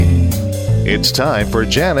It's time for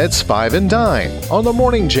Janet's 5 and Dine on the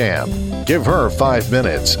Morning Jam. Give her 5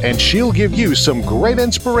 minutes and she'll give you some great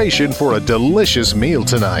inspiration for a delicious meal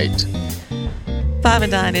tonight. 5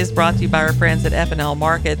 and Dine is brought to you by our friends at F&L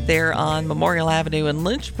Market. They're on Memorial Avenue in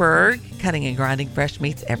Lynchburg, cutting and grinding fresh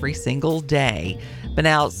meats every single day. But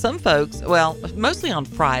now some folks, well, mostly on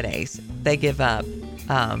Fridays, they give up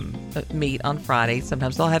meat on Friday.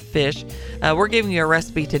 Sometimes they'll have fish. We're giving you a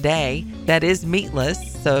recipe today that is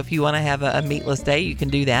meatless. So if you want to have a meatless day, you can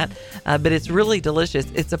do that. But it's really delicious.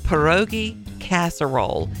 It's a pierogi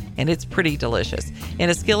casserole, and it's pretty delicious. In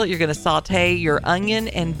a skillet, you're going to saute your onion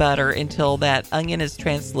and butter until that onion is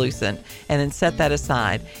translucent, and then set that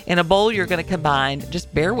aside. In a bowl, you're going to combine,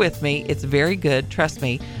 just bear with me, it's very good, trust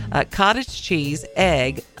me, cottage cheese,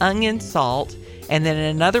 egg, onion, salt, and then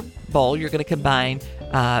in another bowl, you're going to combine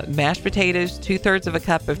mashed potatoes, 2/3 of a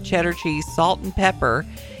cup of cheddar cheese, salt and pepper,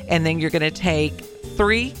 and then you're going to take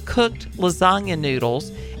 3 cooked lasagna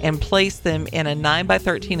noodles and place them in a 9 by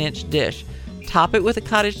 13 inch dish. Top it with a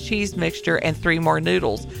cottage cheese mixture and 3 more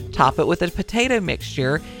noodles. Top it with a potato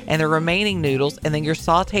mixture and the remaining noodles, and then your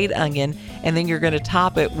sauteed onion, and then you're going to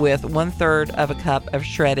top it with 1/3 of a cup of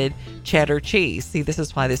shredded cheddar cheese. See, this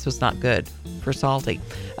is why this was not good for salty.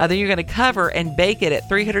 Then you're going to cover and bake it at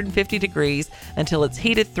 350 degrees until it's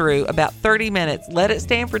heated through, about 30 minutes. Let it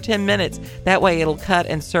stand for 10 minutes. That way it'll cut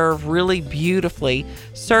and serve really beautifully.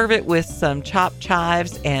 Serve it with some chopped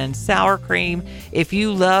chives and sour cream. If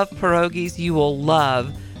you love pierogies, you will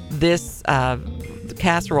love this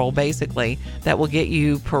casserole, basically, that will get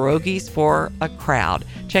you pierogies for a crowd.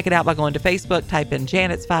 Check it out by going to Facebook, type in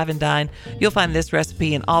Janet's 5 and Dine. You'll find this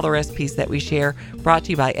recipe and all the recipes that we share, brought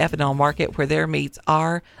to you by F&L Market, where their meats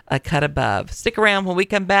are a cut above. Stick around. When we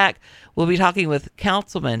come back, we'll be talking with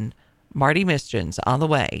Councilman Marty Mischens on the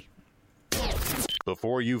way.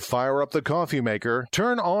 Before you fire up the coffee maker,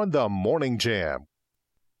 turn on the Morning Jam.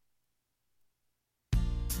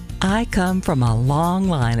 I come from a long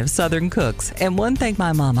line of Southern cooks, and one thing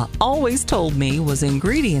my mama always told me was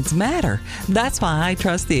ingredients matter. That's why I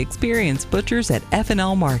trust the experienced butchers at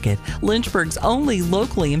F&L Market, Lynchburg's only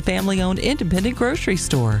locally and family-owned independent grocery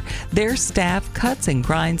store. Their staff cuts and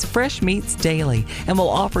grinds fresh meats daily and will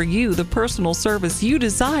offer you the personal service you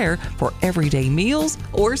desire for everyday meals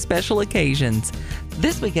or special occasions.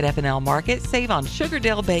 This week at F&L Market, save on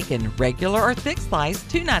Sugardale bacon, regular or thick slice,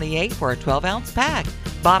 $2.98 for a 12-ounce pack.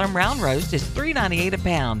 Bottom round roast is $3.98 a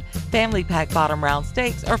pound. Family pack bottom round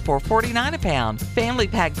steaks are $4.49 a pound. Family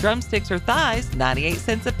pack drumsticks or thighs, 98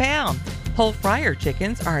 cents a pound. Whole fryer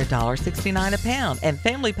chickens are $1.69 a pound, and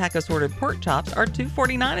family pack assorted pork chops are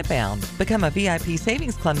 $2.49 a pound. Become a VIP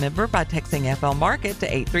Savings Club member by texting FL Market to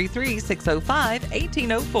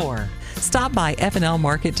 833-605-1804. Stop by F&L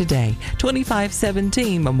Market today,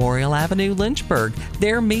 2517 Memorial Avenue, Lynchburg.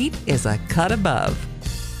 Their meat is a cut above.